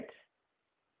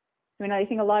I mean, I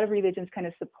think a lot of religions kind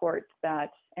of support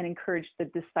that and encourage the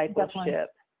discipleship. Definitely.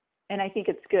 And I think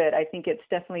it's good. I think it's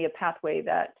definitely a pathway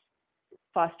that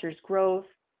fosters growth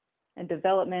and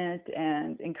development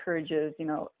and encourages,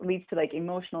 leads to like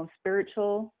emotional and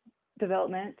spiritual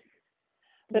development.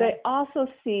 But I also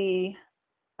see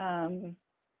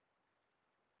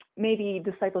maybe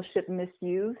discipleship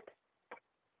misused.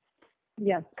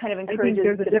 Yes. Kind of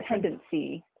encourages the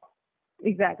dependency.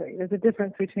 Exactly. There's a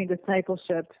difference between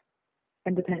discipleship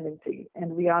and dependency,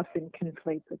 and we often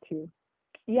conflate the two.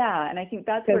 Yeah, and I think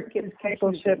that's where it gets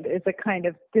discipleship is a kind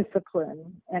of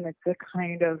discipline, and it's a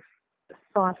kind of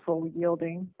thoughtful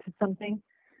yielding to something,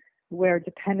 where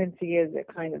dependency is a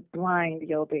kind of blind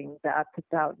yielding that's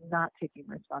about not taking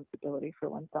responsibility for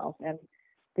oneself. And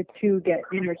the two get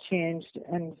interchanged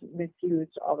and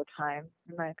misused all the time,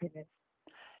 in my opinion.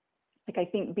 Like, I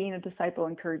think being a disciple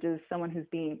encourages someone who's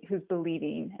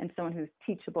believing, and someone who's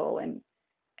teachable and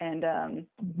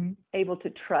able to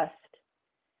trust.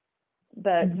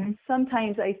 But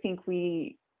sometimes I think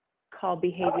we call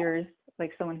behaviors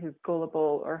like someone who's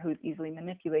gullible or who's easily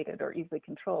manipulated or easily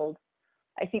controlled.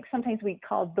 I think sometimes we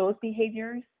call those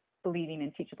behaviors believing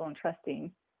and teachable and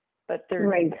trusting, but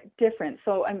they're different.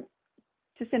 So I'm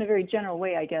just in a very general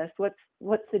way, I guess,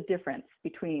 what's the difference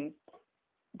between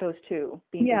those two,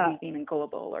 being believing and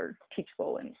gullible or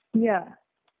teachable? And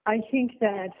I think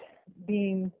that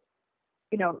being,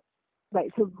 so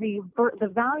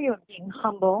the value of being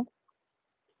humble,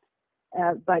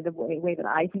 by the way that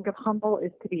I think of humble,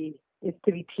 is to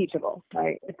be teachable,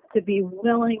 right? It's to be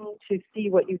willing to see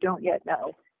what you don't yet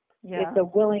know. Yeah. It's a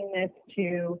willingness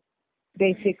to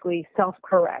basically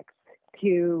self-correct,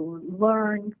 to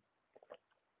learn,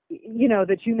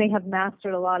 that you may have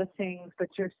mastered a lot of things, but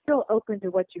you're still open to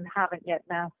what you haven't yet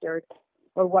mastered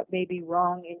or what may be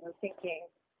wrong in your thinking.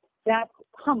 That's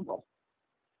humble.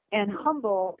 And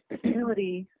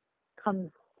humility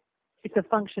it's a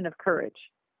function of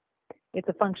courage. It's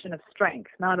a function of strength,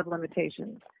 not of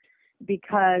limitations,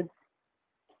 because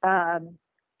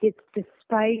it's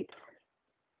despite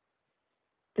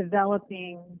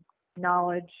developing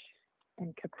knowledge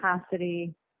and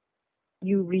capacity,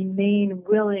 you remain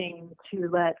willing to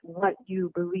let what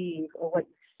you believe or what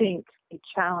you think be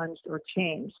challenged or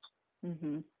changed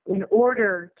in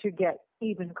order to get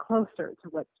even closer to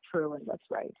what's true and what's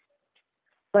right.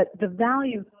 But the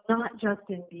value is not just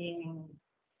in being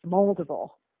moldable.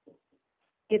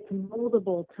 It's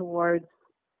moldable towards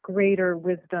greater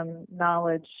wisdom,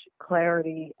 knowledge,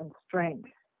 clarity, and strength.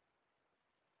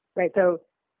 Right? So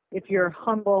if you're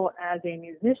humble as a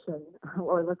musician,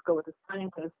 or let's go with a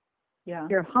scientist,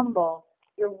 you're humble,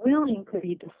 you're willing to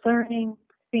be discerning,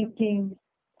 thinking,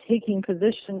 taking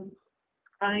positions,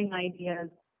 trying ideas,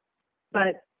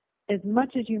 but as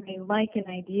much as you may like an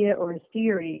idea or a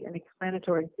theory, an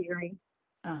explanatory theory,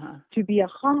 to be a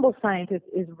humble scientist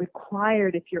is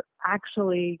required if you're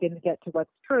actually going to get to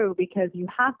what's true, because you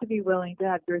have to be willing to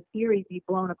have your theory be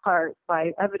blown apart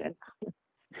by evidence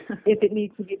if it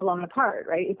needs to be blown apart,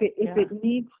 right? If it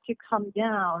needs to come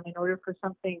down in order for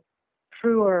something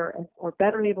truer or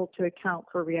better able to account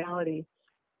for reality,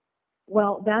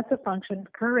 well, that's a function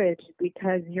of courage,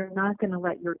 because you're not going to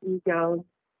let your ego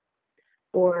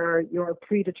or your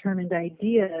predetermined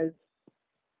ideas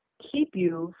keep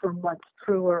you from what's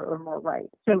truer or more right.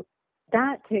 So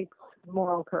that takes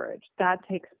moral courage. That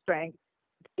takes strength.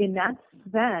 In that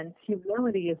sense,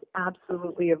 humility is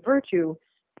absolutely a virtue,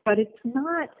 but it's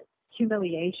not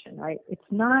humiliation, right? It's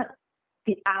not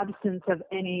the absence of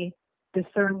any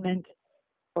discernment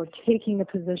or taking a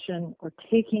position or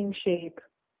taking shape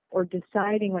or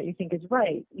deciding what you think is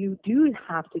right. You do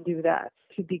have to do that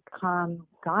to become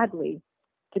godly,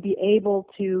 to be able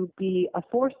to be a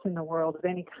force in the world of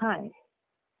any kind.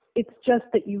 It's just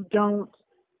that you're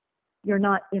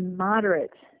not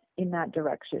immoderate in that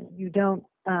direction. You don't,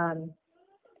 when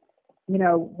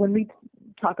we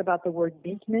talk about the word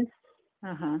meekness,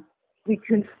 we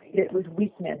conflate it with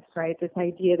weakness, right? This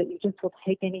idea that you just will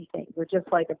take anything. You're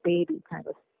just like a baby kind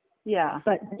of. Yeah.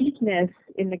 But meekness,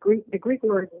 in the Greek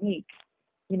word meek,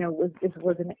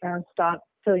 was an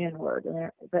Aristotelian word.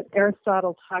 But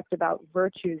Aristotle talked about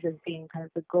virtues as being kind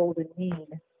of the golden mean.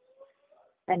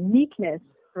 And meekness,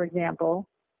 for example,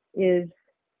 is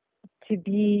to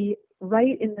be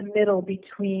right in the middle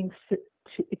between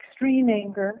extreme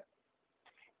anger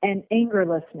and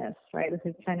angerlessness, right? This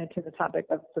is kind of to the topic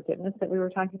of forgiveness that we were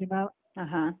talking about.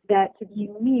 That to be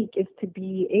meek is to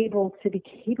be able to be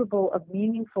capable of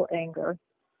meaningful anger,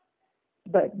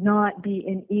 but not be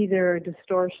in either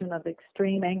distortion of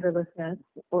extreme angerlessness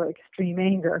or extreme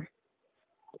anger.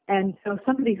 And so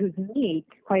somebody who's meek,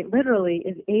 quite literally,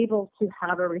 is able to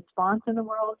have a response in the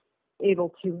world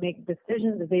able to make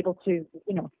decisions, is able to,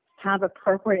 have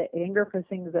appropriate anger for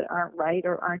things that aren't right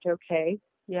or aren't okay.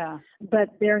 Yeah. But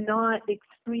they're not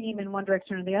extreme in one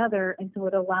direction or the other, and so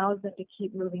it allows them to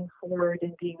keep moving forward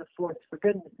and being a force for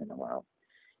goodness in the world.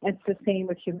 It's the same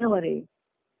with humility.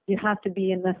 You have to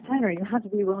be in the center. You have to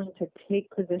be willing to take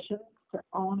positions, to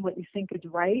own what you think is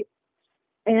right,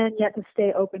 and yet to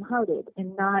stay open-hearted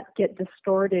and not get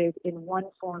distorted in one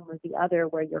form or the other,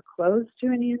 where you're closed to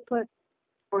any input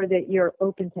or that you're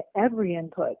open to every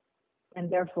input and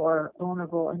therefore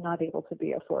vulnerable and not able to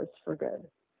be a force for good.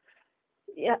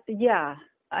 Yeah.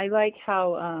 I like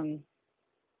how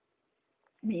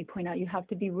you point out you have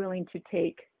to be willing to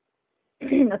take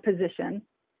a position.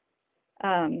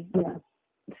 Yeah.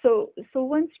 So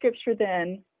one scripture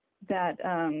then that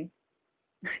I've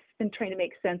been trying to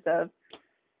make sense of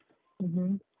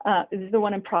is the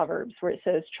one in Proverbs where it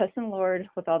says, "Trust in the Lord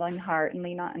with all thine heart and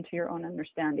lean not unto your own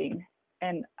understanding."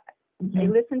 And I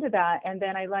listened to that, and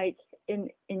then I like in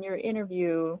your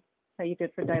interview that you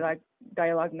did for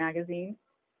Dialogue Magazine,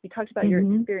 you talked about your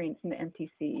experience in the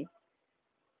MTC.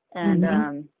 And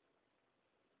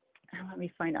let me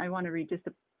find, I want to read just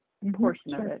a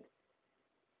portion of it.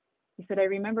 He said, "I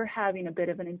remember having a bit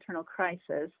of an internal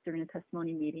crisis during a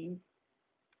testimony meeting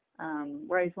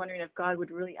where I was wondering if God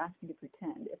would really ask me to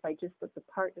pretend. If I just look the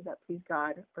part, does that please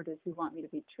God, or does he want me to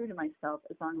be true to myself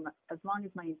as long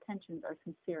as my intentions are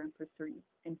sincere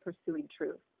in pursuing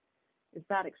truth? Is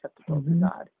that acceptable to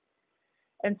God?"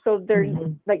 And so there's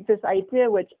like this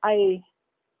idea, which I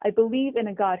believe in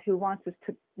a God who wants us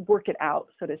to work it out,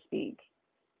 so to speak.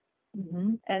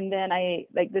 And then I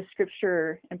like this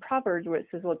scripture in Proverbs where it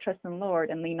says, "Well, trust in the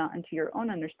Lord and lean not into your own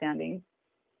understanding."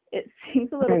 It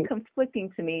seems a little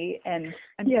conflicting to me, and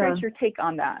I'm curious your take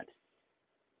on that.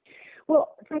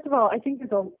 Well, first of all, I think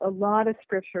there's a lot of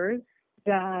scriptures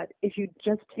that if you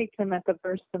just take them at the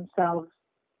verse themselves,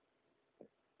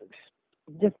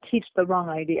 just teach the wrong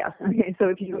idea. Okay, so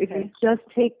if you just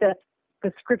take the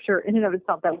scripture in and of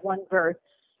itself, that one verse,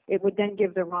 it would then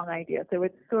give the wrong idea. So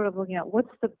it's sort of looking at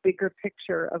what's the bigger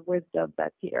picture of wisdom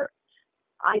that's here.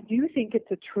 I do think it's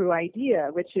a true idea,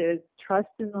 which is trust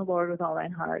in the Lord with all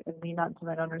thine heart and lean not to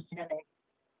thine understanding.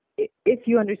 If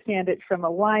you understand it from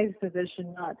a wise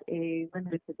position, not a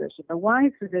limited position. The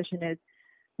wise position is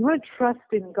you want to trust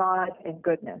in God and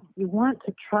goodness. You want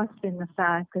to trust in the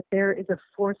fact that there is a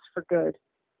force for good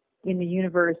in the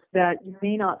universe that you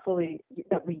may not fully,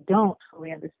 that we don't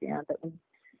fully understand, that we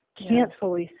can't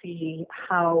fully see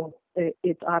how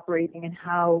it's operating and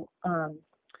how,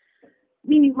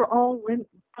 meaning we're all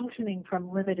functioning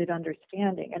from limited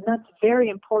understanding. And that's very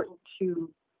important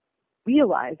to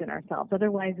realize in ourselves.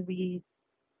 Otherwise, we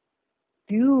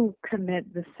do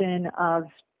commit the sin of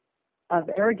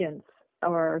arrogance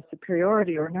or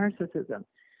superiority or narcissism.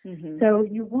 So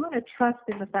you want to trust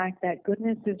in the fact that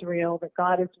goodness is real, that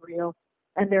God is real,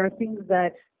 and there are things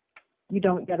that you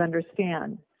don't yet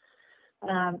understand.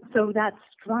 So that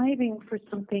striving for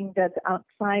something that's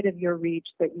outside of your reach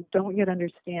that you don't yet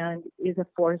understand is a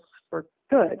force for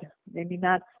good. I mean,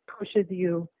 that pushes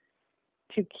you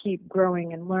to keep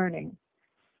growing and learning.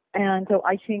 And so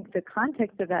I think the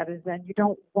context of that is then you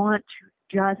don't want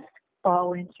to just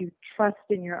fall into trust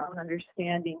in your own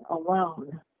understanding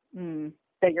alone,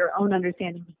 that your own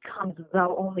understanding becomes the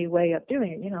only way of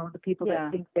doing it. You know, the people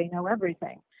that think they know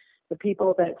everything, the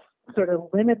people that sort of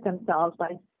limit themselves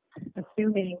by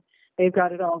assuming they've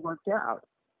got it all worked out.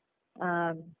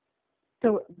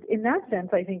 So in that sense,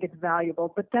 I think it's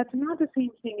valuable, but that's not the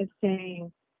same thing as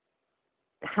saying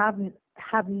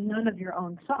have none of your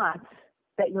own thoughts,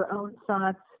 that your own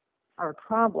thoughts are a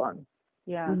problem.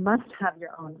 You must have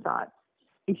your own thoughts.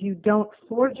 If you don't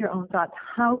forge your own thoughts,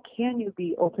 how can you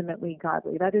be ultimately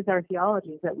godly? That is our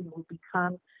theology, that we will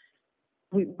become,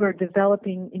 we're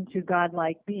developing into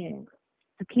godlike beings.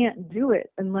 You can't do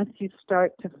it unless you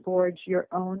start to forge your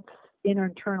own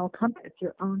internal compass,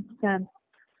 your own sense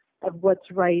of what's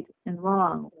right and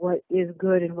wrong, what is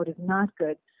good and what is not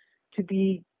good, to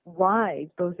be wise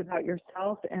both about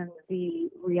yourself and the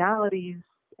realities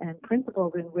and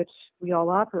principles in which we all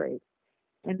operate.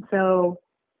 And so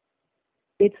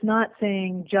it's not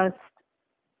saying just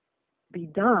be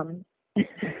dumb.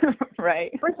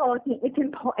 Right. First of all,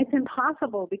 it's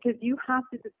impossible because you have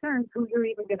to discern who you're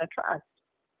even going to trust.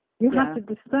 You have to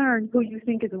discern who you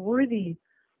think is worthy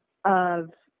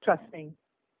of trusting.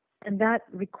 And that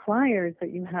requires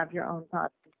that you have your own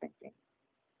thoughts and thinking.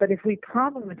 But if we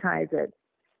problematize it,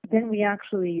 then we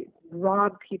actually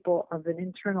rob people of an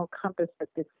internal compass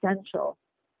that's essential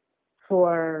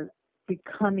for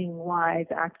becoming wise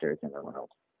actors in the world.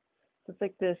 So it's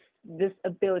like this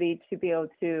ability to be able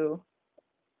to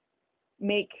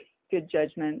make good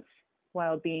judgments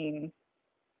while being,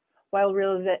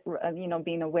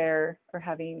 being aware or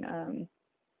having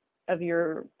of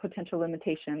your potential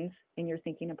limitations in your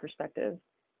thinking and perspective,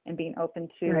 and being open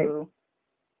to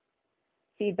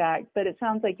feedback. But it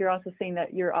sounds like you're also saying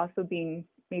that you're also being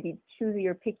maybe choosy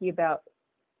or picky about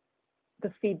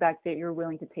the feedback that you're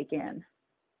willing to take in.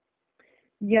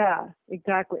 Yeah,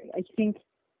 exactly. I think,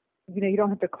 you don't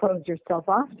have to close yourself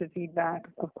off to feedback,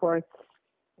 of course,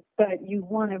 but you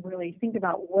want to really think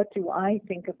about, what do I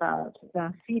think about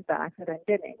the feedback that I'm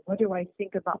getting? What do I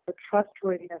think about the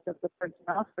trustworthiness of the person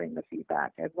offering the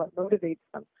feedback, and what motivates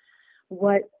them?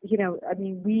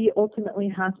 We ultimately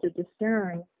have to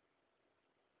discern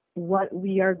what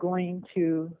we are going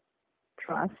to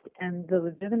trust and the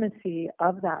legitimacy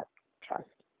of that trust.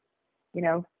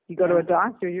 You go to a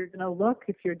doctor, you're going to look,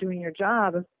 if you're doing your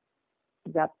job, is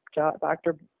that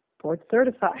doctor board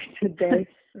certified? Do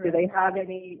they have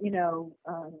any,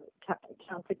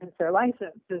 counts against their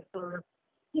licenses? Or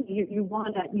you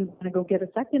want to go get a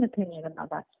second opinion about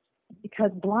that,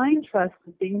 because blind trust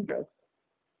is dangerous.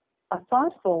 A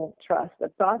thoughtful trust, a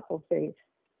thoughtful faith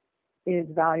is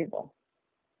valuable.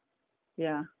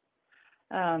 Yeah.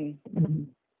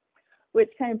 Which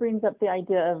kind of brings up the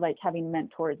idea of like having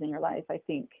mentors in your life. I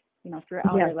think,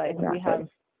 throughout your life, exactly.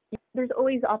 There's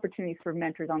always opportunities for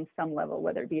mentors on some level,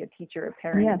 whether it be a teacher, a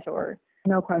parent, or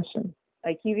no question.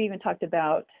 Like you've even talked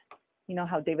about,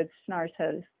 how David Schnarch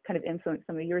has kind of influenced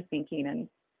some of your thinking, and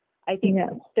I think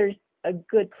there's a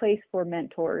good place for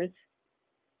mentors.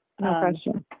 No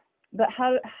question. But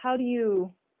how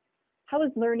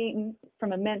is learning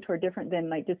from a mentor different than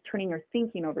like just turning your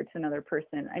thinking over to another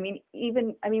person?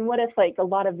 What if like a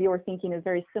lot of your thinking is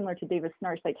very similar to David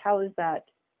Schnarch? Like how is that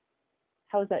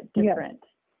different? Yeah.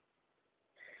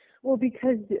 Well,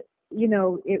 because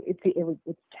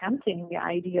it's tempting, the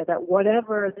idea that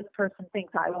whatever this person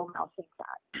thinks, I will now think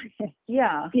that.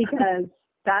 Yeah.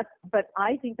 But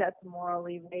I think that's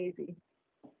morally lazy.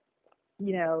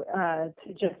 To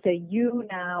just say, you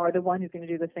now are the one who's going to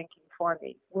do the thinking for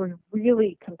me. We're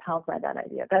really compelled by that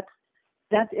idea.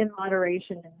 That's in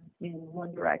moderation in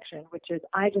one direction, which is,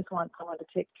 I just want someone to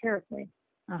take care of me.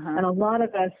 Uh-huh. And a lot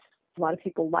of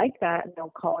people like that, and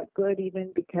they'll call it good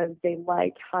even because they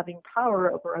like having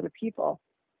power over other people.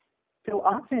 So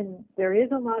often there is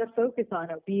a lot of focus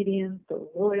on obedience or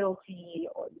loyalty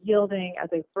or yielding as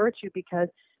a virtue, because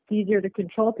it's easier to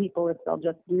control people if they'll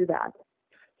just do that.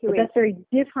 But that's very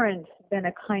different than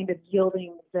a kind of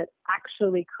yielding that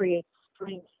actually creates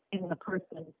strength in the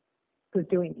person who's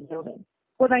doing the yielding.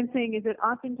 What I'm saying is that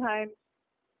oftentimes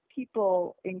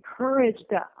people encourage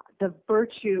the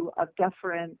virtue of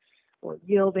deference or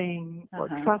yielding or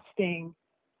trusting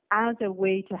as a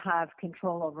way to have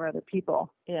control over other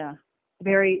people. Yeah.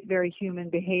 Very, very human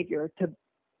behavior to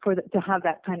have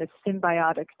that kind of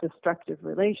symbiotic destructive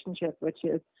relationship, which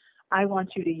is, I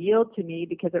want you to yield to me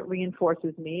because it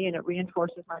reinforces me and it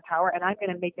reinforces my power, and I'm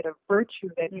going to make it a virtue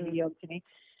that you yield to me.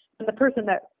 And the person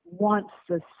that wants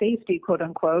the safety, quote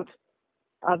unquote,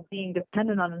 of being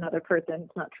dependent on another person,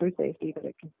 it's not true safety, but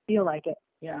it can feel like it,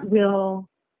 will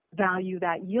value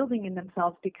that yielding in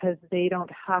themselves because they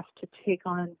don't have to take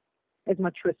on as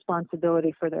much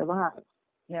responsibility for their lives.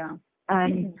 Yeah.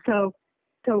 And so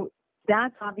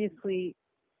that's obviously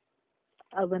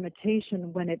a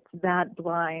limitation when it's that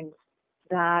blind,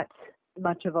 that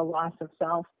much of a loss of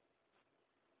self.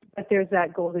 But there's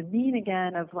that golden mean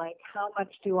again of like, how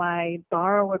much do I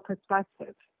borrow a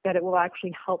perspective that it will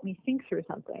actually help me think through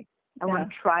something? I want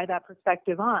to try that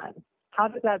perspective on. How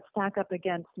does that stack up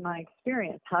against my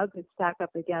experience? How does it stack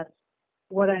up against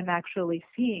what I'm actually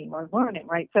seeing or learning,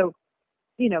 right? So,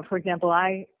 for example,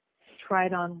 I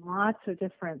tried on lots of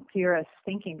different theorist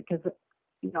thinking because,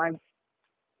 I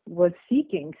was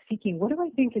seeking, what do I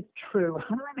think is true?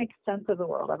 How do I make sense of the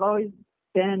world? I've always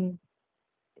been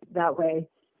that way.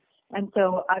 And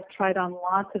so I've tried on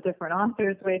lots of different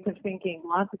authors' ways of thinking,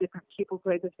 lots of different people's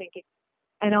ways of thinking,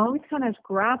 and always kind of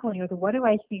grappling with what do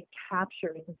I think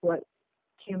captures what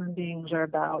human beings are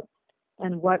about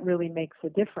and what really makes a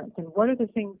difference, and what are the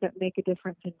things that make a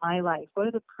difference in my life? What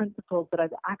are the principles that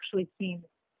I've actually seen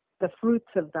the fruits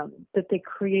of them, that they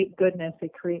create goodness, they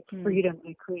create freedom,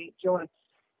 they create joy?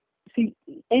 See,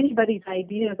 anybody's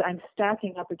ideas I'm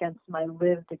stacking up against my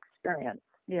lived experience.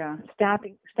 Yeah.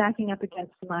 Stacking up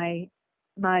against my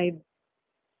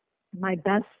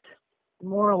best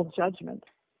moral judgment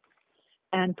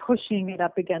and pushing it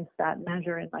up against that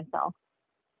measure in myself.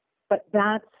 But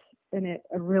that's a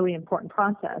really important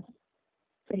process.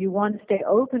 So you want to stay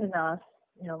open enough.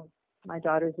 My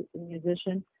daughter's a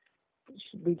musician.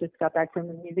 We just got back from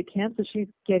the music camp, so she's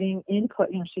getting input.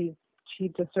 She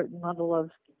achieved a certain level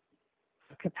of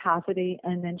capacity,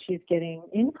 and then she's getting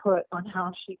input on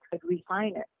how she could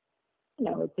refine it.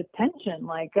 It's a tension,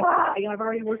 like, I've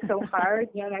already worked so hard,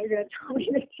 now you're going to tell me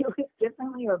to do it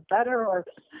differently or better, or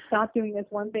stop doing this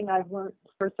one thing I've learned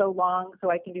for so long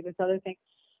so I can do this other thing.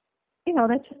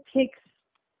 That just takes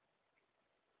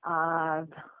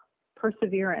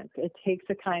perseverance. It takes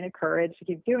a kind of courage to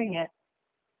keep doing it.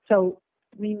 So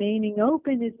remaining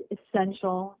open is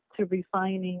essential to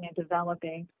refining and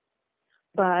developing.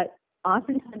 But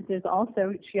oftentimes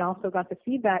she also got the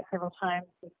feedback several times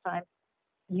this time,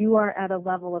 you are at a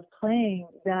level of playing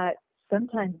that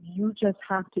sometimes you just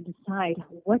have to decide,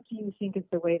 what do you think is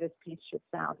the way this piece should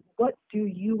sound? What do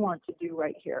you want to do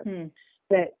right here?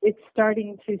 That it's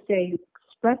starting to say,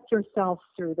 express yourself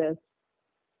through this.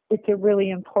 It's a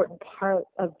really important part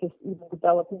of just even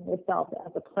developing yourself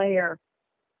as a player,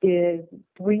 is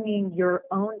bringing your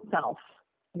own self,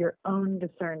 your own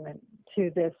discernment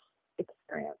to this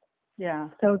experience. Yeah.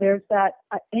 So there's that.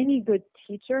 Any good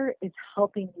teacher is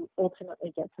helping you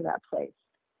ultimately get to that place.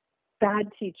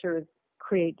 Bad teachers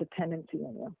create dependency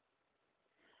in you.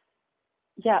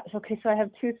 Yeah. Okay. So I have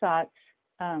two thoughts.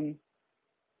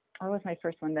 What was my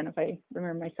first one? Then if I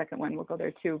remember my second one, we'll go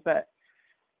there too. But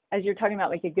as you're talking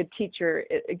about, like, a good teacher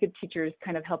is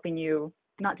kind of helping you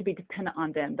not to be dependent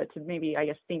on them, but to maybe, I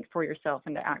guess, think for yourself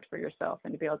and to act for yourself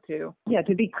and to be able to. Yeah,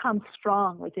 to become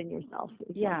strong within yourself.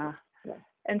 Yeah.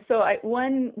 And so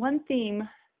one theme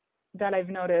that I've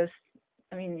noticed,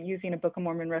 using a Book of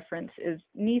Mormon reference, is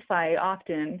Nephi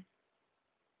often,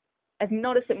 I've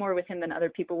noticed it more with him than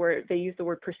other people, where they use the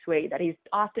word persuade, that he's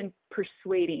often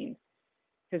persuading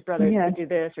his brothers to do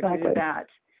this or to do that.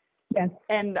 Yes.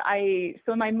 And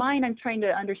so in my mind, I'm trying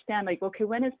to understand, like, okay,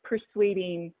 when is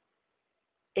persuading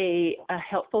a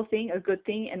helpful thing, a good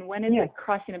thing, and when is it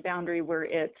crossing a boundary where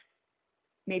it's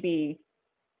maybe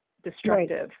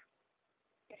destructive? Right.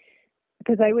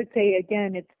 Because I would say,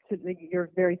 again, it's to your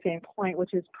very same point,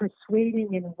 which is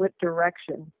persuading in what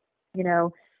direction.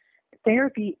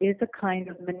 Therapy is a kind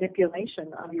of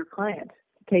manipulation of your client.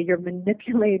 Okay, you're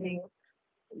manipulating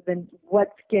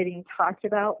what's getting talked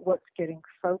about, what's getting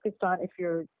focused on. If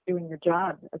you're doing your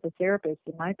job as a therapist,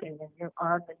 in my opinion, you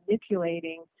are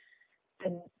manipulating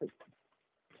and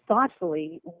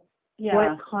thoughtfully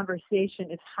what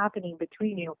conversation is happening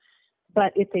between you.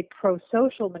 But it's a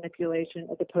pro-social manipulation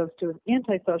as opposed to an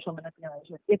anti-social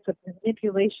manipulation. It's a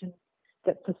manipulation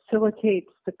that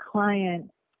facilitates the client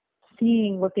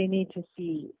seeing what they need to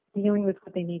see, dealing with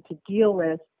what they need to deal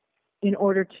with in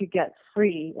order to get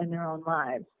free in their own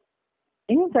lives.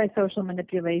 Anti-social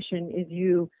manipulation is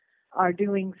you are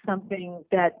doing something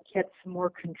that gets more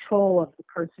control of the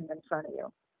person in front of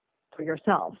you, for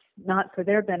yourself, not for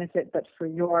their benefit, but for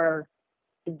your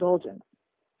indulgence.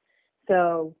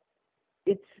 So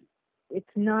it's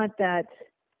not that,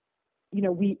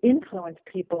 we influence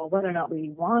people whether or not we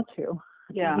want to.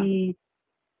 Yeah.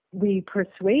 We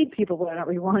persuade people whether or not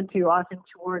we want to, often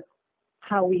towards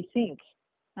how we think.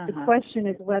 The question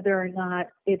is whether or not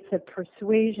it's a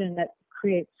persuasion that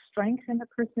creates strength in the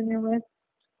person you're with,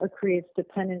 or creates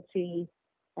dependency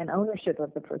and ownership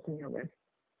of the person you're with.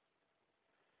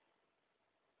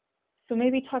 So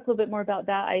maybe talk a little bit more about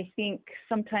that. I think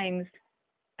sometimes,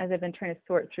 as I've been trying to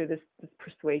sort through this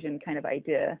persuasion kind of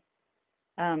idea,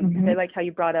 I like how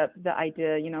you brought up the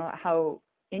idea, how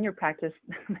in your practice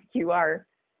you are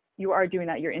doing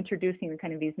that. You're introducing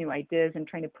kind of these new ideas and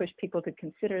trying to push people to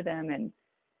consider them and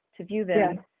to view them. Yeah.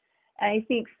 And I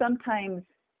think sometimes,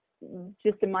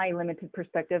 just in my limited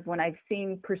perspective, when I've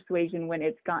seen persuasion when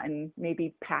it's gotten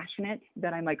maybe passionate,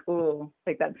 that I'm like, oh,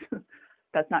 like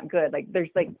that's not good. Like there's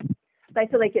like, I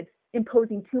feel like it's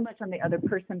imposing too much on the other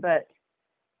person, but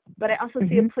I also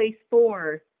see a place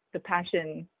for the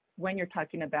passion when you're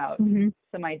talking about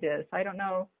some ideas. I don't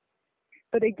know.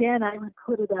 But again, I would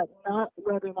put it at not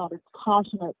whether or not it's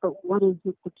passionate, but what is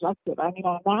its objective. I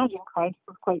imagine Christ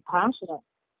was quite passionate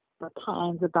at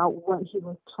times about what he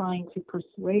was trying to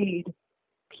persuade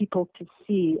people to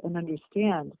see and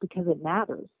understand, because it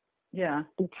matters. Yeah.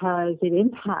 Because it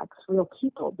impacts real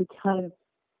people, because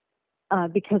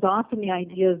often the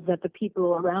ideas that the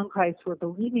people around Christ were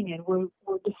believing in were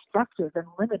destructive and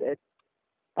limited,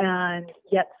 and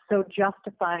yet so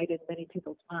justified in many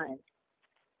people's minds.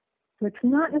 So it's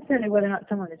not necessarily whether or not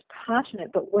someone is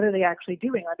passionate, but what are they actually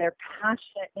doing? Are they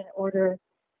passionate in order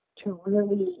to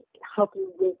really help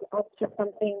you wake up to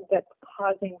something that's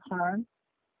causing harm?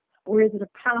 Or is it a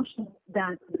passion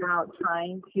that's about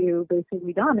trying to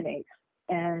basically dominate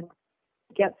and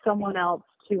get someone else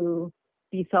to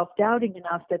be self-doubting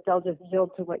enough that they'll just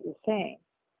yield to what you're saying?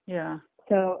 Yeah.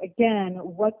 So again,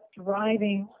 what's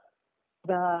driving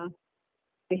the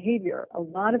behavior? A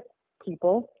lot of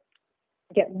people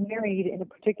get married in a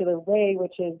particular way,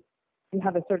 which is you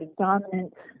have a sort of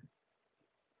dominant,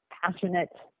 passionate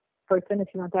person, if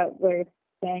you want that way of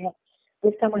saying it,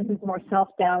 with someone who's more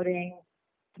self-doubting,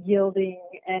 yielding,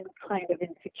 and kind of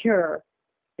insecure.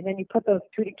 And then you put those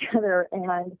two together,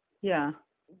 and Yeah.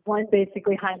 one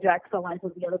basically hijacks the life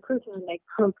of the other person, and they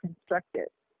co-construct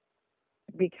it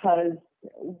because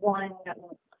one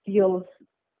feels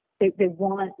they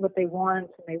want what they want,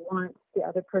 and they want the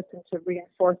other person to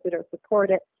reinforce it or support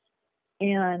it,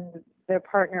 and their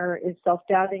partner is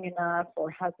self-doubting enough or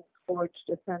hasn't forged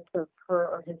a sense of her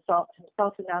or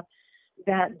himself enough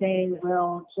that they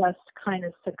will just kind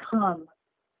of succumb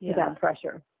to that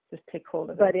pressure. Just take hold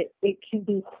of it. But it can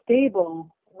be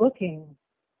stable looking,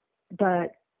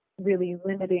 but really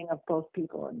limiting of both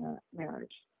people in the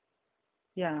marriage.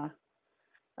 Yeah.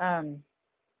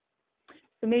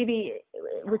 So maybe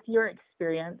with your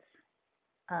experience,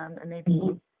 and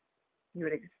maybe you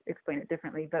would explain it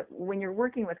differently, but when you're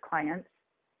working with clients,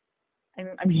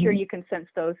 I'm sure you can sense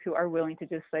those who are willing to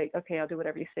just like, okay, I'll do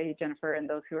whatever you say, Jennifer, and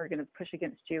those who are going to push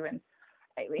against you. And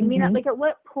I mean, like at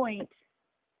what point,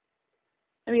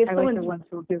 I mean, if I like the ones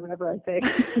who will do whatever I say.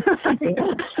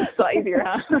 It's a lot easier,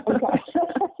 huh?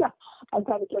 Okay. I've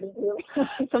got to get into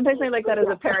it. Sometimes I like that as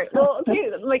a parent. Well,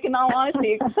 okay, like in all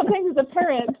honesty, sometimes as a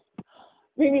parent,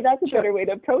 maybe that's a better way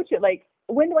to approach it. Like,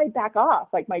 when do I back off?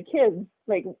 Like my kids,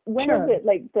 like when is it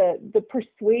like the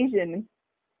persuasion?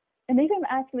 And maybe I'm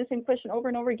asking the same question over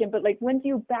and over again, but like when do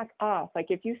you back off? Like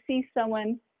if you see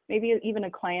someone, maybe even a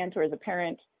client or as a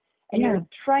parent, and you're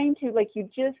trying to, like you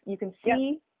can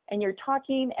see and you're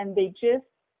talking and they just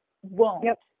won't.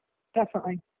 Yep,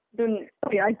 definitely. Then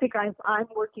I think I'm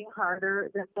working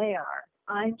harder than they are.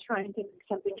 I'm trying to make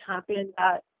something happen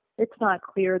that it's not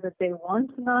clear that they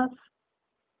want enough,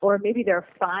 or maybe they're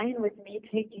fine with me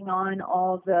taking on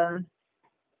all the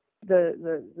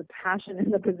passion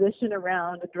and the position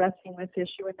around addressing this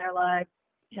issue in their life,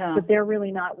 but they're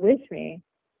really not with me.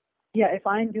 Yeah, if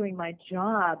I'm doing my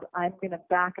job, I'm going to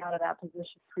back out of that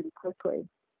position pretty quickly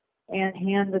and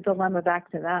hand the dilemma back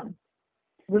to them,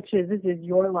 which is, this is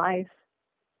your life,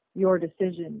 your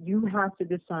decision. You have to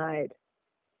decide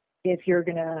if you're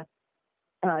going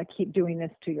to keep doing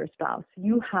this to your spouse.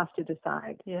 You have to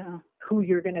decide who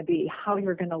you're going to be, how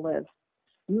you're going to live.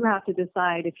 You have to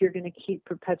decide if you're going to keep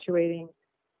perpetuating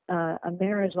a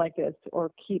marriage like this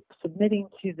or keep submitting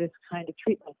to this kind of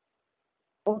treatment.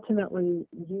 Ultimately,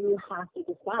 you have to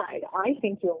decide. I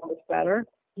think you're worth better.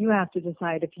 You have to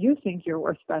decide if you think you're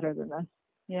worth better than this.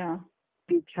 Yeah.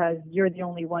 Because you're the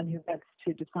only one who gets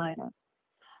to define it.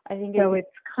 I think so. It's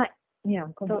kind.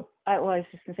 Well, I was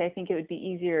just going to say, I think it would be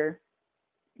easier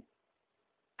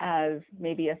as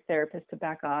maybe a therapist to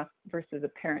back off versus a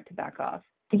parent to back off.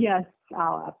 Yes,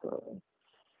 absolutely.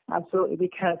 Absolutely,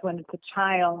 because when it's a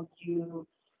child, you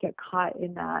get caught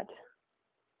in that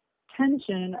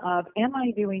tension of, am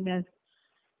I doing this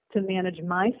to manage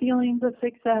my feelings of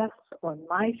success or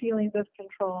my feelings of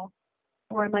control,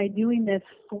 or am I doing this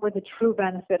for the true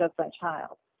benefit of that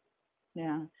child?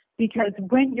 Yeah. Because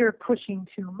when you're pushing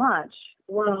too much,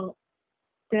 well,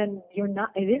 then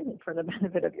it isn't for the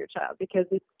benefit of your child because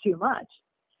it's too much.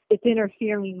 It's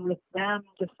interfering with them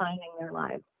defining their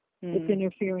lives. It's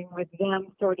interfering with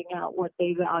them sorting out what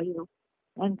they value.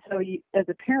 And so as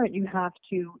a parent, you have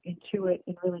to intuit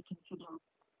and really consider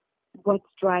what's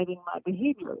driving my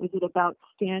behavior. Is it about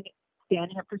standing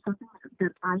up for something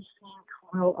that I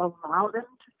think will allow them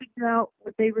to figure out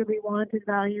what they really want and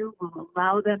value, will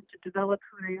allow them to develop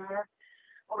who they are?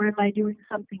 Or am I doing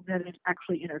something that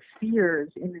actually interferes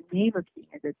in the name of being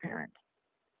a good parent?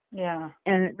 Yeah.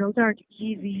 And those aren't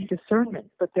easy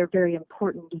discernments, but they're very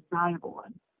important and valuable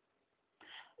ones.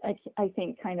 I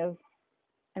think kind of,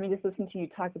 I mean, just listening to you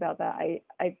talk about that,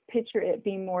 I picture it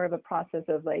being more of a process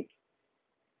of like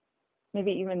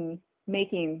maybe even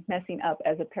messing up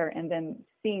as a parent and then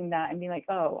seeing that and being like,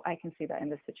 oh, I can see that in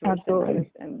this situation.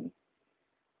 Absolutely. And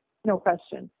no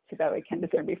question. So that way can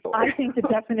discern before. I think the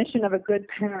definition of a good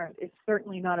parent is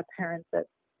certainly not a parent that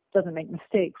doesn't make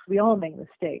mistakes. We all make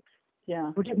mistakes.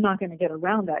 Yeah. We're just not going to get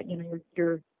around that.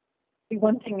 You're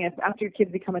one thing if after your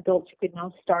kids become adults you could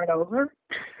now start over.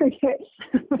 Okay.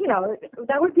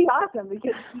 That would be awesome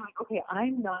because you're like, okay,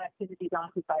 I'm not going to be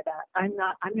daunted by that. I'm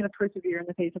going to persevere in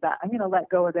the face of that. I'm going to let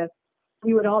go of this.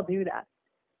 We would all do that.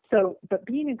 So, but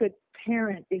being a good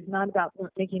parent is not about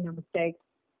making no mistakes.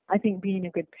 I think being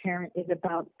a good parent is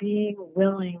about being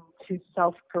willing to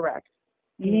self-correct,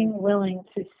 being willing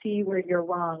to see where you're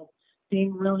wrong,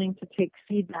 being willing to take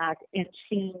feedback and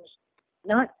change,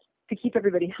 not to keep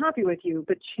everybody happy with you,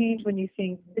 but change when you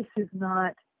think this is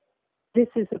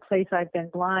a place I've been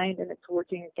blind and it's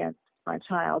working against my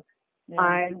child, Yeah.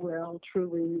 I will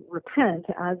truly repent,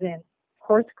 as in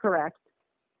course correct,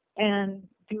 and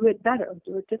do it better,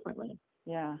 do it differently.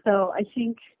 Yeah. So I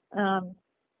think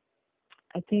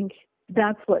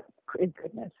that's what is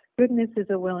goodness. Goodness is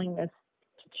a willingness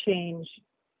to change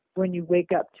when you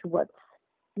wake up to what's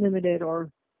limited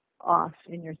or off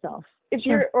in yourself. If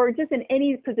you're, or just in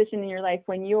any position in your life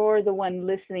when you're the one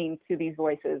listening to these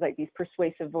voices, like these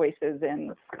persuasive voices,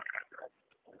 and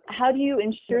how do you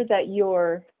ensure that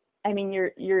you're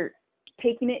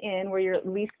taking it in, where you're at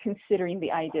least considering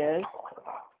the ideas,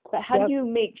 but how do you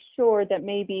make sure that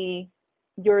maybe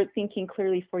you're thinking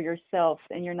clearly for yourself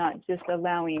and you're not just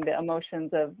allowing the emotions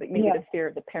of maybe the fear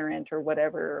of the parent or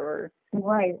whatever, or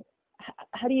right?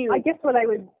 How do you? I guess what I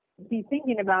would be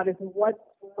thinking about is what's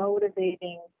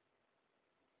motivating.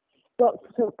 Well,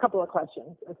 so a couple of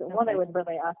questions. One, I would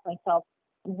really ask myself,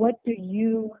 what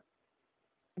do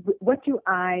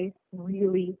I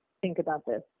really think about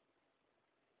this?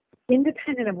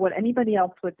 Independent of what anybody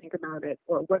else would think about it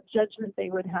or what judgment they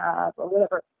would have or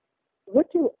whatever,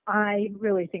 what do I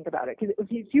really think about it? Because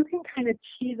if you can kind of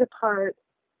tease apart,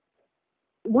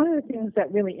 one of the things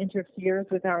that really interferes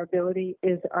with our ability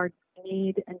is our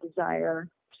need and desire,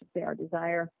 I should say our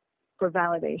desire for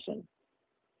validation,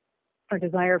 our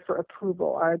desire for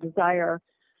approval, our desire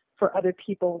for other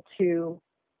people to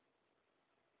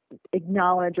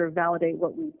acknowledge or validate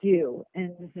what we do.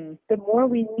 And the more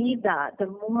we need that, the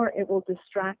more it will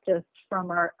distract us from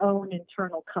our own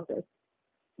internal compass.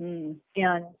 And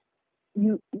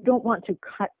you don't want to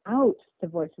cut out the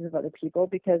voices of other people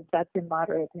because that's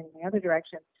immoderate in the other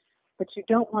direction. But you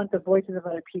don't want the voices of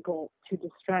other people to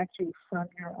distract you from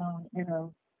your own inner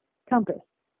compass.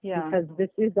 Yeah. Because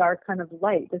this is our kind of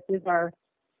light. This is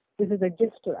a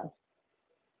gift to us.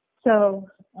 So,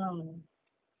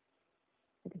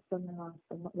 I just something off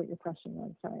from what your question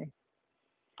was. Sorry.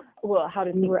 Well, how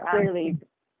to think clearly.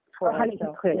 How do you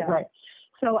think clearly? Right.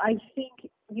 So I think,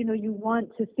 you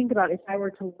want to think about, if I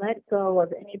were to let go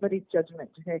of anybody's judgment,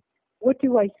 okay, what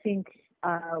do I think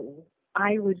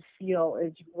I would feel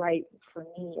is right for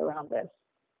me around this?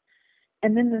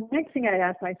 And then the next thing I'd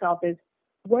ask myself is,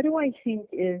 what do I think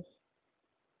is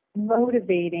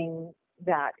motivating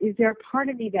that? Is there a part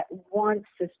of me that wants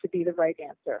this to be the right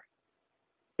answer?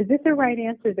 Is this the right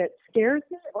answer that scares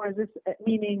me, or is this,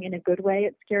 meaning in a good way,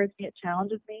 it scares me, it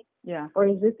challenges me? Yeah. Or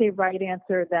is this a right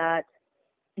answer that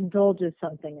indulges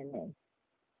something in me?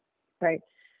 Right?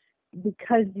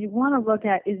 Because you want to look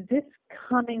at, is this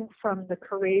coming from the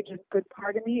courageous, good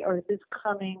part of me, or is this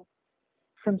coming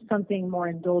from something more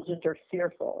indulgent or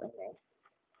fearful in me?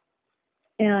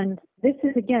 And this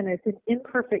is, again, it's an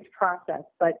imperfect process,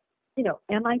 but,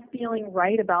 am I feeling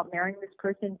right about marrying this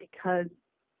person because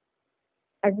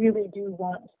I really do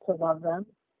want to love them?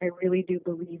 I really do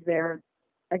believe they're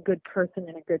a good person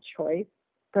and a good choice,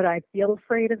 but I feel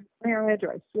afraid of marriage,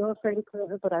 or I feel afraid of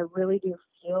commitment, but I really do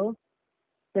feel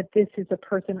that this is a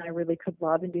person I really could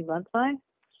love and be loved by?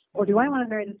 Or do I want to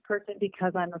marry this person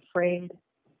because I'm afraid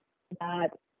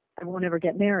that I won't ever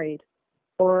get married?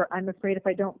 Or I'm afraid if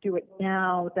I don't do it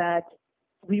now that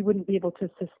we wouldn't be able to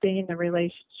sustain the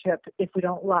relationship if we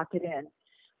don't lock it in?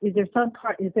 Is there some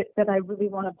part, is it that I really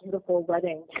want a beautiful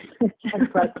wedding?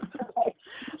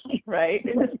 Right.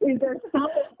 Is there some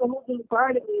holding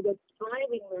part of me that's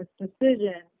driving this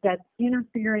decision that's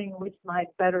interfering with my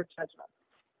better judgment?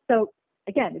 So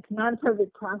again, it's not a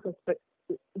perfect process, but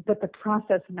the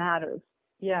process matters.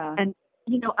 Yeah. And,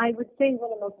 I would say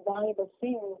one of the most valuable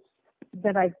things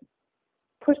that I've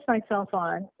pushed myself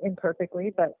on,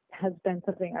 imperfectly, but has been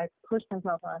something I've pushed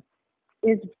myself on,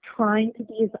 is trying to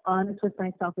be as honest with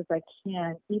myself as I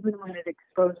can, even when it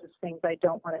exposes things I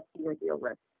don't want to see or deal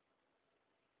with.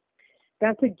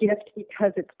 That's a gift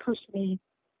because it's pushed me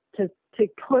to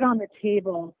put on the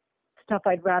table stuff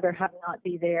I'd rather have not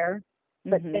be there.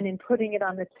 But then in putting it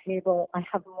on the table, I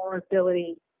have more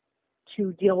ability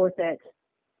to deal with it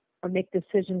or make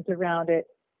decisions around it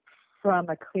from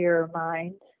a clearer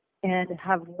mind, and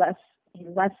be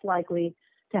less likely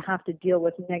to have to deal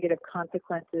with negative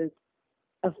consequences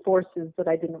of forces that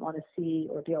I didn't want to see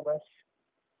or deal with.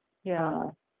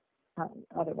 Yeah.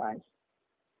 Otherwise.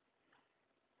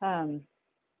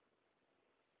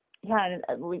 Yeah,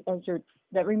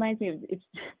 that reminds me of, it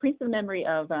brings the memory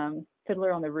of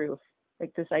Fiddler on the Roof,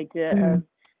 like this idea of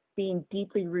being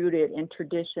deeply rooted in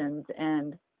traditions,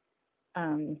 and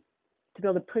to be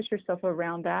able to push yourself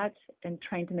around that and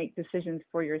trying to make decisions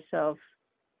for yourself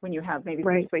when you have maybe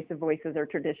persuasive voices or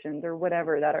traditions or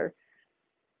whatever that are,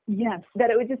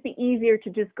 that it would just be easier to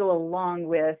just go along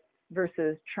with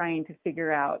versus trying to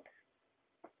figure out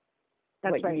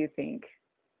what you think.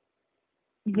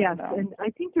 Yes, and I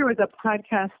think there was a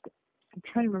podcast, I'm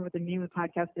trying to remember what the name of the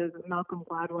podcast is, Malcolm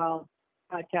Gladwell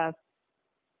podcast,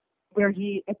 where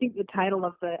I think the title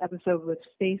of the episode was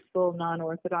Faithful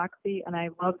Non-Orthodoxy, and I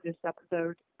love this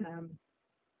episode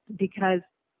because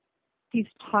he's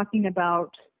talking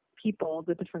about people,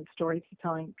 the different stories he's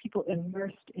telling, people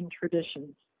immersed in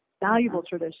traditions, valuable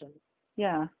traditions.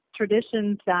 Yeah.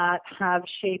 Traditions that have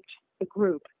shaped the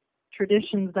group,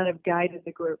 traditions that have guided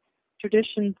the group,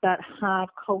 traditions that have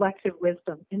collective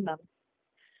wisdom in them.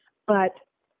 But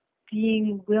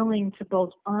being willing to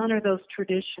both honor those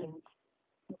traditions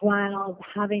while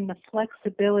having the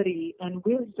flexibility and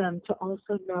wisdom to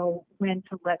also know when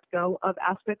to let go of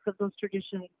aspects of those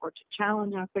traditions or to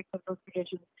challenge aspects of those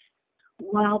traditions,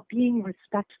 while being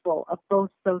respectful of both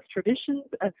those traditions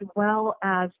as well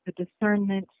as the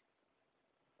discernment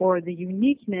or the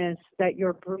uniqueness that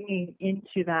you're bringing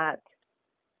into that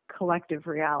collective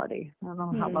reality. I don't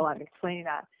know how well I'm explaining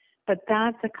that, but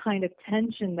that's a kind of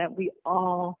tension that we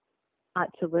all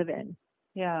ought to live in.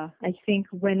 Yeah. I think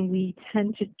when we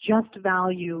tend to just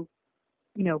value,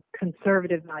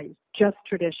 conservative values, just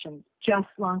traditions, just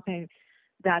long things,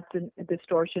 that's a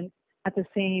distortion. At the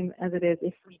same as it is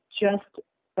if we just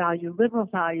value liberal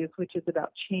values, which is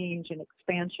about change and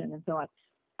expansion and so on.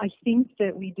 I think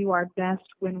that we do our best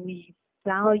when we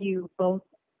value both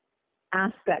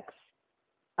aspects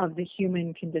of the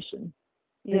human condition,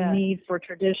 the need for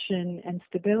tradition and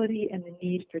stability and the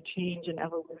need for change and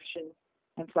evolution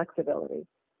and flexibility.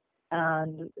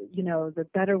 And, the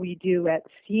better we do at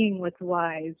seeing what's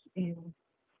wise in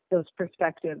those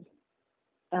perspectives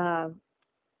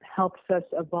helps us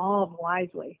evolve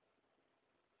wisely.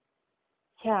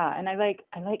 Yeah, and I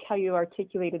like how you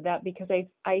articulated that because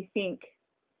I think,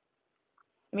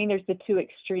 there's the two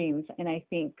extremes, and I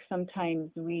think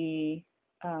sometimes we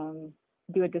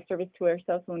do a disservice to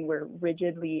ourselves when we're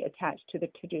rigidly attached to the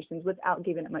traditions without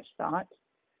giving it much thought.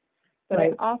 But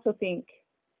right. I also think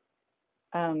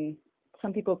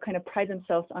some people kind of pride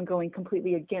themselves on going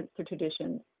completely against the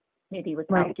traditions, maybe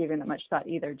without giving it much thought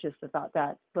either, just the thought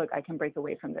that, look, I can break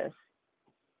away from this.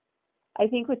 I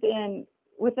think within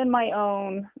my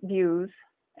own views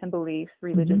and beliefs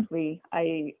religiously,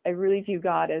 I really view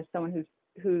God as someone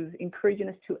who's encouraging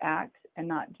us to act and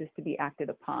not just to be acted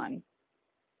upon.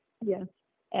 Yes.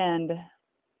 And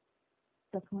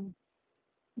definitely.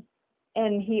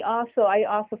 And I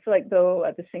also feel like, though,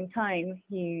 at the same time,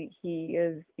 he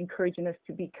is encouraging us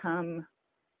to become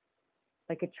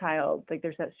like a child. Like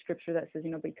there's that scripture that says,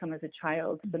 become as a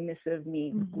child, submissive,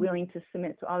 meek, willing to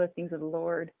submit to all the things of the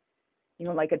Lord.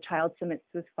 Like a child submits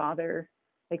to his father,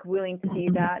 like willing to be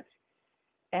that.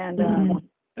 And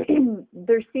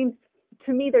there seems,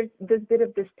 to me, there's this bit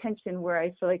of this tension where I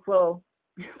feel like, well,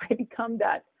 if I become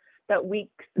that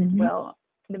weak, the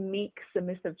meek,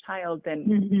 submissive child,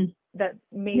 then that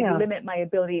may limit my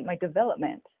ability, my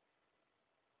development.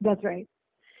 That's right.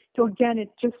 So again,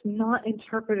 it's just not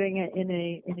interpreting it in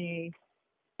a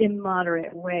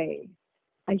immoderate way.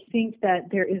 I think that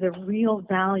there is a real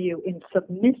value in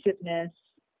submissiveness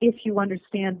if you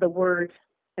understand the word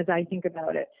as I think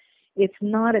about it. It's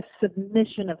not a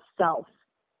submission of self.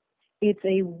 It's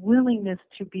a willingness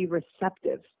to be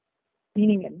receptive.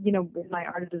 Meaning, in my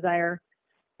Art of Desire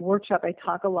workshop, I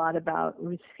talk a lot about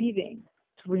receiving.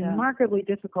 It's remarkably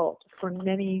difficult for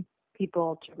many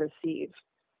people to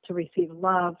receive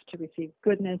love, to receive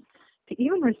goodness, to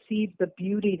even receive the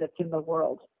beauty that's in the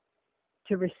world,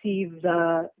 to receive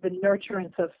the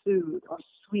nurturance of food or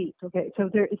sweet. Okay, so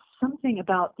there is something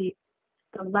about the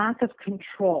lack of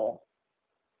control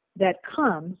that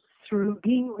comes through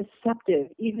being receptive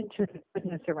even to the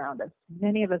goodness around us.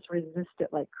 Many of us resist it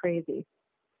like crazy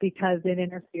because it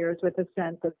interferes with a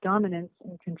sense of dominance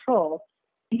and control,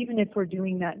 even if we're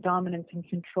doing that dominance and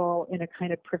control in a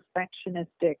kind of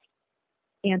perfectionistic,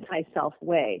 anti-self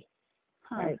way.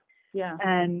 Right? Yeah.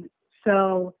 And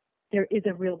so there is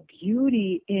a real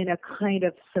beauty in a kind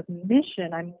of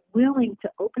submission. I'm willing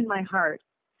to open my heart,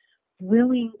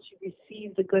 willing to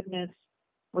receive the goodness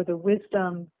or the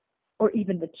wisdom or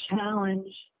even the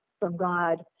challenge from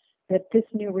God that this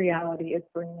new reality is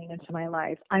bringing into my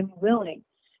life. I'm willing,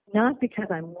 not because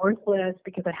I'm worthless,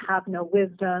 because I have no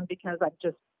wisdom, because I'm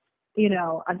just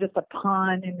a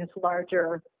pawn in this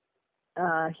larger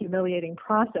humiliating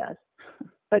process,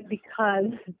 but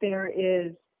because there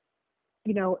is,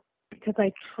 because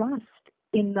I trust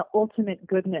in the ultimate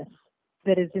goodness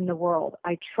that is in the world.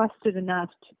 I trust it enough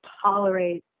to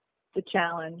tolerate the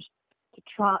challenge, to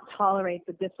tolerate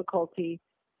the difficulty,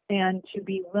 and to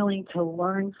be willing to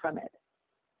learn from it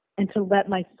and to let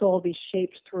my soul be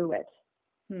shaped through it.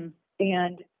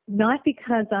 And not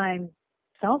because I'm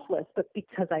selfless, but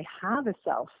because I have a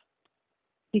self,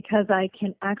 because I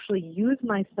can actually use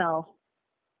myself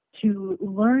to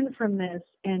learn from this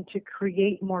and to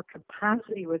create more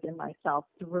capacity within myself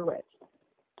through it.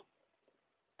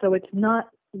 So it's not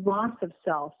loss of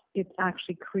self, it's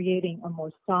actually creating a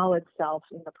more solid self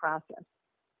in the process.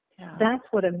 Yeah. That's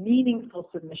what a meaningful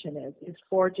submission is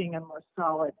forging a more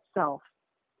solid self,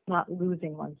 not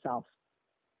losing oneself.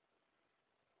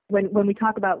 When we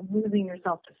talk about losing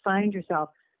yourself to find yourself,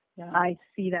 Yeah. I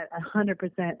see that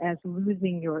 100% as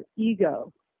losing your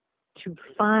ego to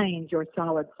find your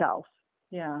solid self.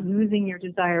 Yeah. Losing your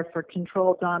desire for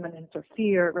control, dominance, or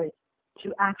fear, right,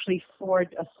 to actually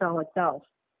forge a solid self.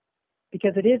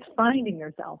 Because it is finding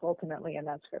yourself ultimately in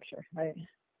that scripture, right?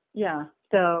 Yeah.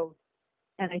 So,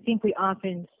 and I think we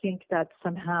often think that's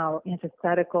somehow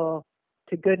antithetical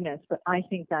to goodness, but I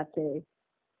think that's a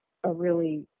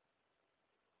really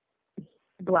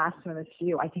blasphemous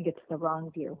view. I think it's the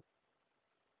wrong view.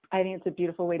 I think it's a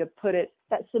beautiful way to put it.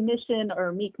 That submission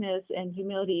or meekness and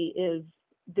humility is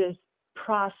this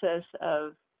process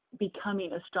of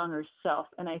becoming a stronger self.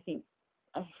 And I think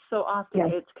so often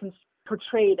Yes. it's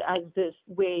portrayed as this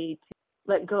way to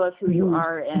let go of who you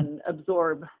are and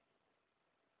absorb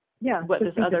what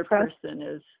this other person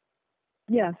is.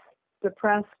 Yes,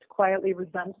 depressed, quietly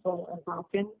resentful, and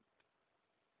broken.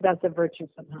 That's a virtue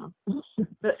somehow.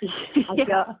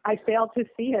 Yeah. I fail to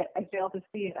see it.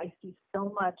 I see so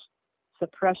much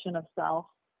suppression of self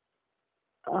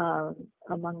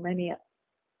among many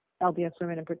LDS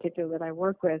women in particular that I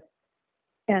work with,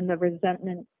 and the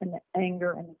resentment and the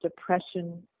anger and the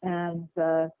depression and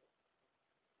the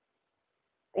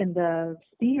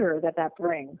fear that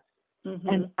brings. Mm-hmm.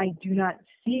 And I do not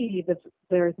see that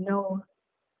there's no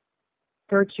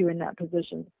virtue in that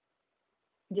position.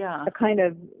 Yeah. A kind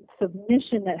of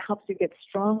submission that helps you get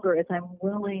stronger is I'm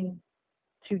willing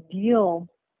to deal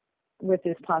with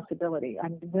this possibility.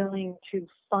 I'm willing to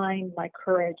find my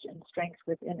courage and strength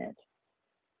within it.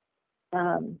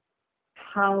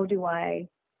 How do I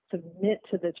submit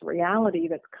to this reality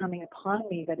that's coming upon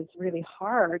me that is really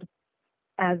hard,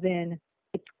 as in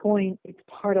it's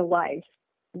part of life.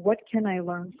 What can I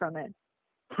learn from it?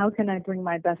 How can I bring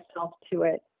my best self to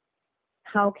it?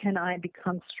 How can I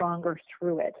become stronger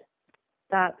through it?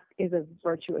 That is a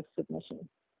virtuous submission.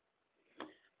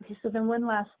 Okay, so then one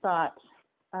last thought.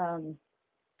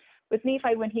 With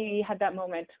Nephi, when he had that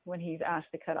moment when he's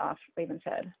asked to cut off Laban's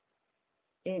head,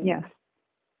 Yes.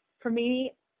 For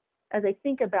me, as I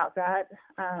think about that,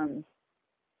 I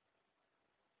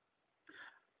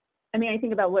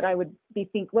think about what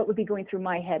would be going through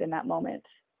my head in that moment,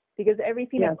 because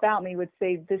everything Yes. about me would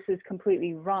say this is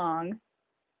completely wrong,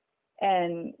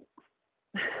 and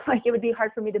like it would be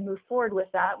hard for me to move forward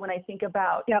with that when I think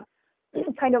about Yep.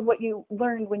 kind of what you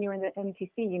learned when you were in the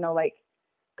MTC. Like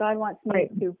God wants me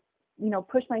Right. to,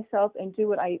 push myself and do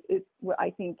what I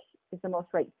think is the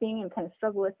most right thing, and kind of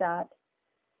struggle with that.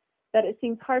 That it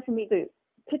seems hard for me to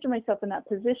picture myself in that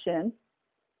position.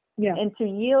 Yeah. And to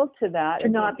yield to that. To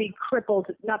not be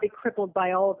crippled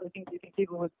by all of the things you think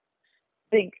people would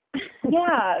think.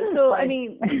 Yeah. So,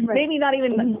 Right. Right. Maybe not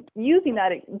even using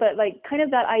that, but like kind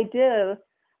of that idea,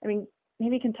 maybe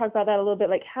you can talk about that a little bit.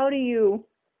 Like, how do you,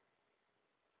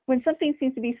 when something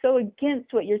seems to be so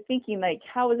against what you're thinking, like,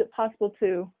 how is it possible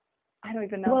to, I don't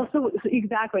even know. Well, so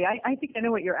exactly. I think I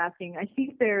know what you're asking. I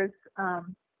think there's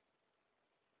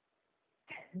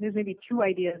maybe two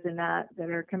ideas in that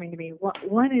are coming to me.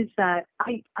 One is that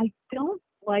I don't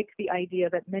like the idea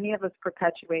that many of us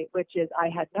perpetuate, which is I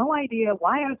had no idea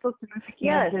why I was supposed to move to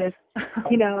Kansas,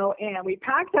 and we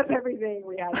packed up everything.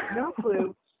 We had no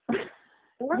clue.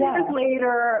 4 years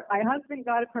later, my husband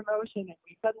got a promotion, and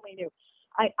we suddenly knew.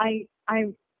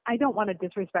 I don't want to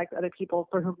disrespect other people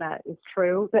for whom that is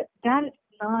true, but that is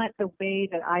not the way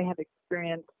that I have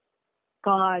experienced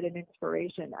God and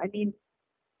inspiration.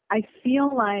 I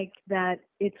feel like that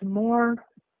it's more,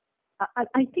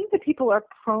 I think that people are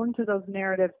prone to those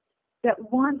narratives that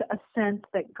want a sense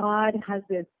that God has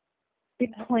this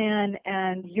big plan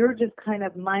and you're just kind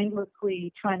of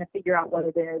mindlessly trying to figure out what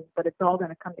it is, but it's all going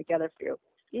to come together for you.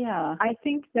 Yeah. I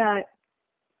think that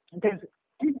there's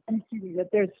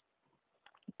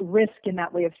risk in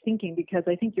that way of thinking, because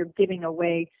I think you're giving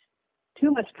away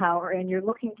too much power and you're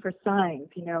looking for signs,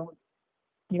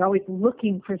 You're always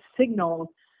looking for signals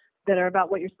that are about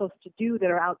what you're supposed to do,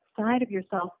 that are outside of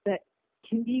yourself, that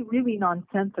can be really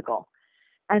nonsensical.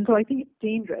 And so I think it's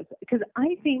dangerous, because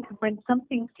I think when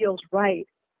something feels right,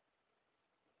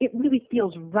 it really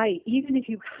feels right, even if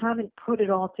you haven't put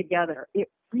it all together. It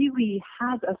really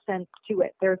has a sense to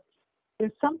it. There's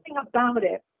something about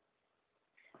it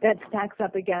that stacks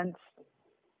up against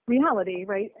reality,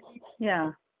 right?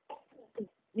 Yeah.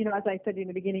 As I said in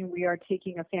the beginning, we are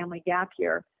taking a family gap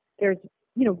year. There's,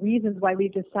 reasons why we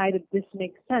decided this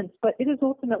makes sense, but it is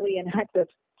ultimately an act of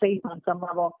faith on some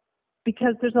level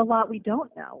because there's a lot we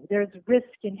don't know. There's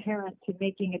risk inherent to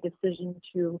making a decision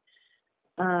to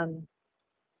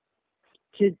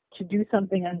do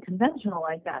something unconventional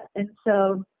like that. And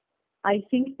so I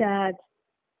think that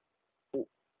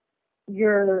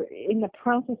you're in the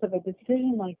process of a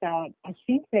decision like that. I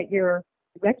think that you're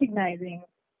recognizing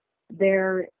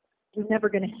you're never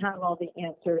going to have all the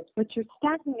answers, but you're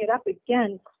stacking it up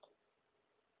against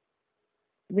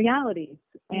realities,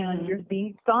 and you're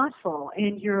being thoughtful,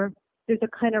 and there's a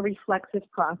kind of reflexive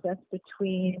process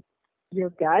between your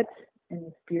gut and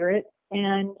the spirit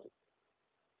and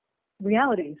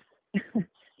realities.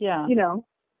 Yeah.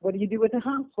 What do you do with the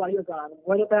house while you're gone?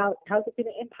 What about how's it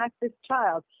going to impact this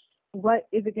child? How's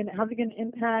it going to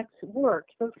impact work?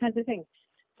 Those kinds of things.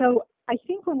 So I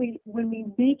think when we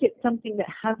make it something that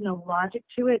has no logic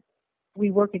to it,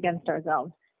 we work against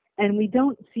ourselves. And we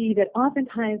don't see that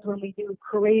oftentimes when we do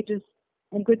courageous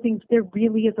and good things, there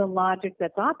really is a logic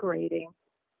that's operating.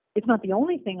 It's not the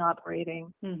only thing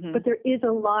operating, but there is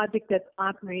a logic that's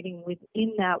operating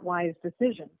within that wise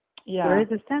decision. Yeah. There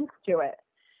is a sense to it.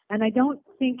 And I don't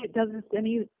think it does us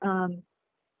any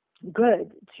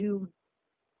good to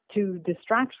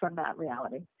distract from that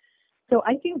reality. So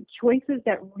I think choices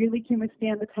that really can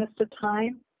withstand the test of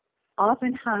time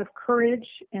often have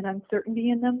courage and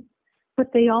uncertainty in them,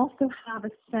 but they also have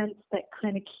a sense that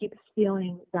kind of keeps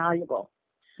feeling valuable.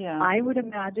 Yeah. I would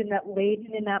imagine that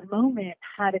Laban in that moment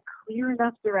had a clear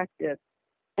enough directive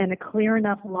and a clear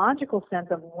enough logical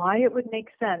sense of why it would make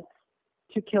sense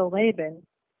to kill Laban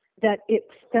that it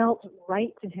felt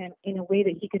right to him in a way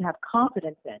that he could have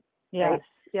confidence in. Yes. Right?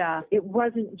 Yeah. It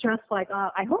wasn't just like,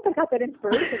 I hope I got that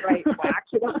inspiration right. Whack,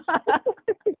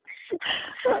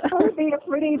 That would be a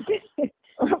pretty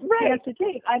chance to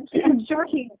take. I'm sure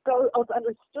he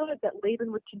understood that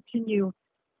Laban would continue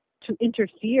to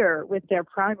interfere with their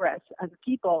progress as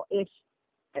people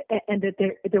and that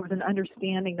there was an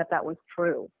understanding that was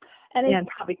true. And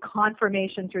probably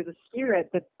confirmation through the spirit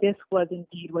that this was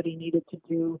indeed what he needed to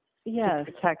do to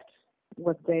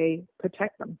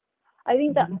protect them. I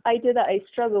think the idea that I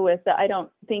struggle with that I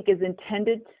don't think is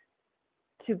intended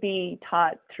to be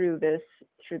taught through this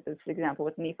example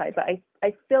with Nephi, but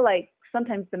I feel like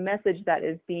sometimes the message that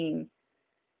is being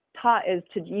taught is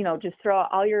to, just throw out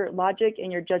all your logic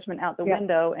and your judgment out the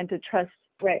window and to trust.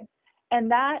 Right. And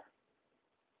that,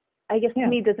 I guess, to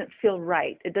me doesn't feel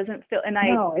right. It doesn't feel,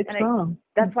 it's wrong.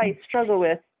 That's why I struggle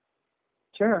with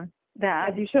that.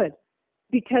 As you should,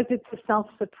 because it's a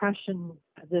self-suppression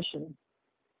position.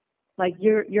 Like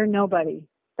you're nobody.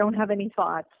 Don't have any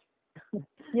thoughts.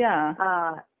 Yeah.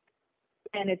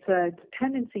 And it's a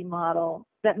dependency model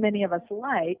that many of us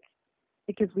like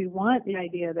because we want the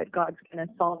idea that God's going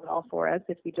to solve it all for us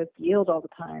if we just yield all the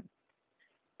time.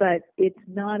 But it's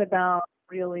not about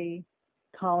really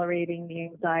tolerating the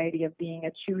anxiety of being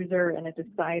a chooser and a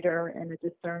decider and a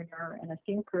discerner and a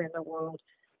thinker in the world.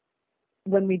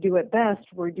 When we do it best,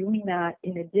 we're doing that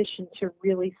in addition to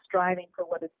really striving for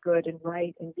what is good and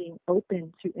right and being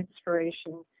open to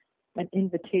inspiration and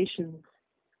invitations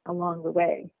along the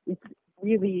way. It's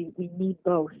really, we need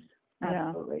both.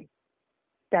 Absolutely.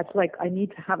 That's like, I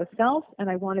need to have a self and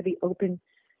I want to be open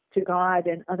to God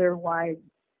and other wise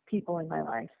people in my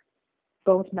life.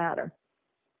 Both matter.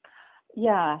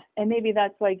 Yeah, and maybe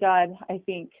that's why God, I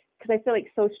think, because I feel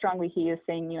like so strongly he is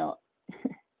saying, you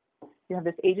have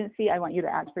this agency, I want you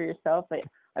to act for yourself.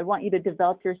 I want you to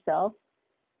develop yourself.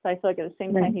 So I feel like at the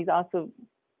same time, he's also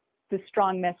the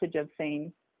strong message of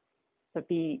saying, but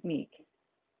be meek.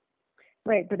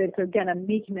 Right, but it's, again, a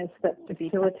meekness that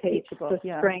facilitates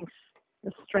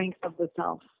the strength of the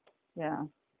self. Yeah.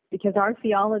 Because our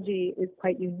theology is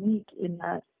quite unique in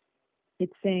that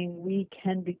it's saying we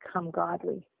can become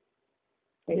godly.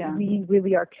 Right? Yeah. We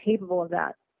really are capable of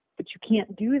that. But you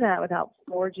can't do that without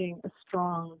forging a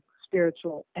strong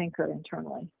spiritual anchor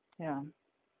internally. Yeah.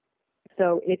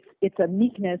 So it's a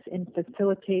meekness in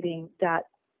facilitating that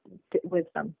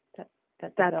wisdom.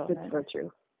 That's its virtue.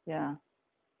 Yeah.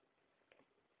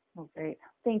 Oh, great.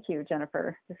 Thank you,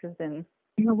 Jennifer. This has been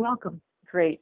You're welcome. Great.